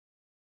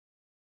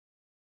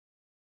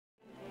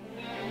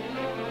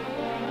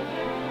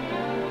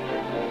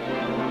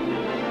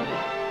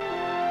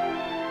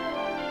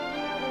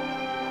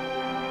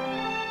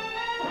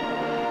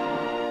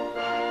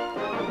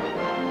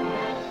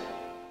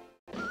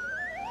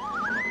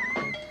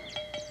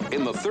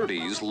In the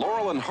 30s,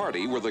 Laurel and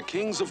Hardy were the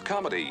kings of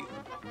comedy.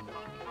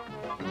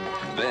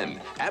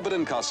 Then, Abbott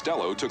and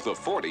Costello took the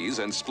 40s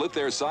and split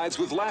their sides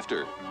with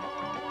laughter.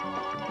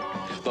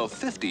 The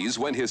 50s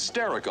went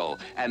hysterical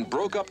and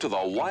broke up to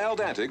the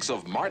wild antics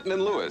of Martin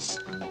and Lewis.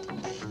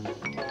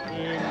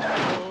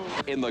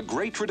 In the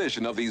great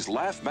tradition of these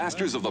laugh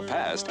masters of the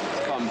past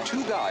come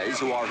two guys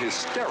who are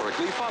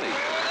hysterically funny.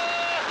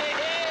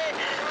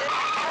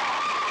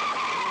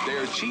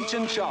 They're Cheech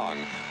and Chong,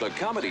 the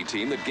comedy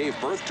team that gave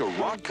birth to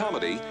rock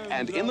comedy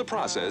and in the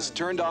process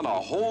turned on a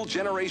whole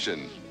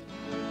generation.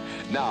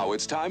 Now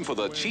it's time for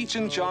the Cheech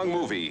and Chong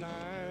movie,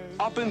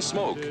 Up in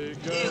Smoke.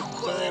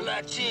 Hijo de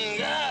la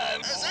chingada.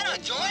 Is that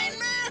a joint,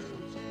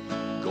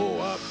 man? Go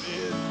up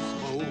in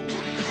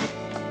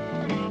smoke.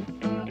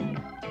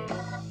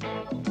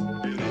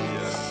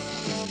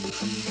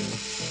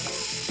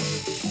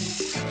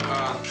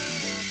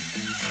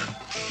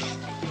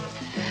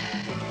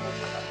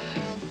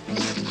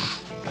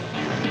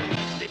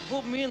 They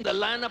put me in the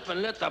lineup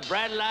and let the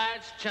bright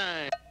lights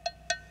shine.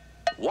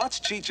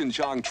 Watch Cheech and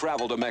Chong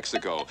travel to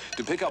Mexico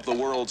to pick up the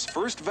world's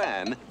first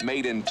van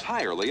made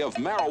entirely of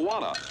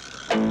marijuana.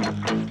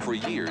 For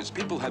years,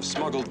 people have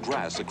smuggled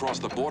grass across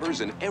the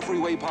borders in every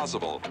way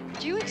possible.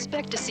 Do you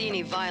expect to see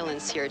any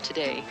violence here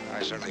today?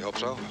 I certainly hope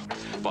so.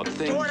 But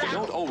things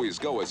don't always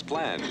go as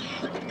planned.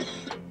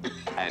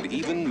 And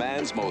even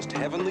man's most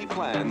heavenly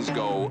plans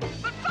go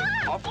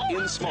up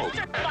in smoke.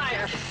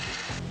 Fire!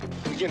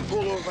 We're getting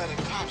pulled over by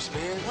the cops,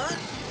 man. What?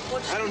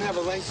 I don't have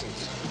a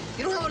license.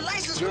 You don't have a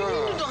license? Sure. What do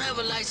you mean you don't have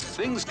a license?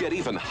 Things get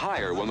even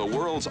higher when the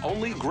world's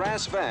only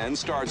grass van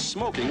starts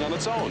smoking on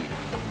its own.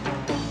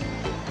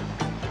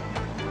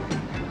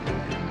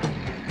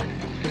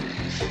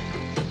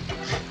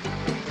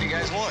 What do you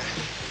guys want?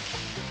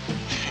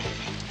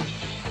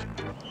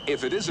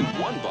 If it isn't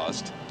one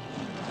bust,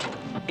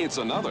 it's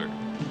another.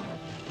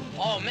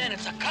 Oh, man,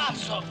 it's a cop,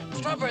 so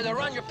Strawberry, they're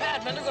on your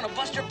pad, man. They're gonna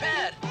bust your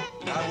pad.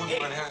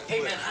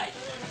 Hey, man, hi.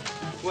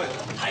 What?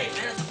 Hi,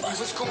 man, it's a bust.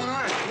 What's going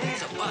on?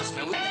 It's a bust,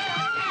 man.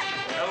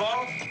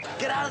 Hello?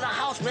 Get out of the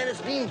house, man.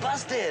 It's being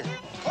busted.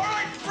 All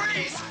right,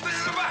 freeze! This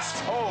is a bust!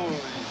 Holy.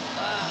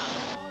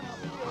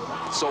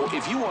 So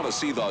if you want to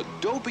see the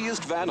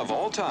dopiest van of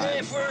all Hey,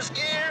 time first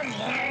gear.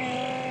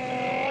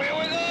 Here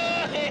we go.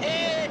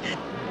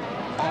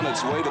 on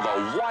its way to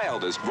the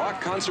wildest rock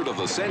concert of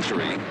the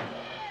century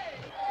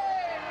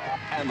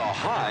and the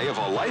high of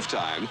a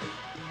lifetime,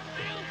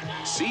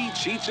 see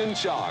Cheech and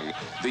Chong,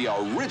 the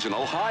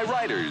original high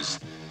riders,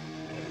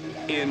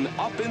 in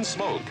Up in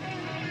Smoke.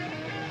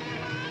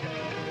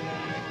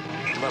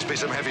 Must be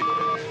some heavy.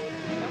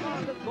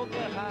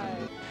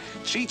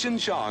 Cheech and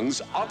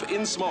Chong's Up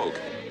in Smoke.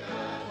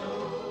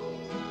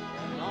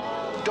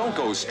 Don't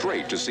go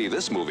straight to see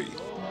this movie.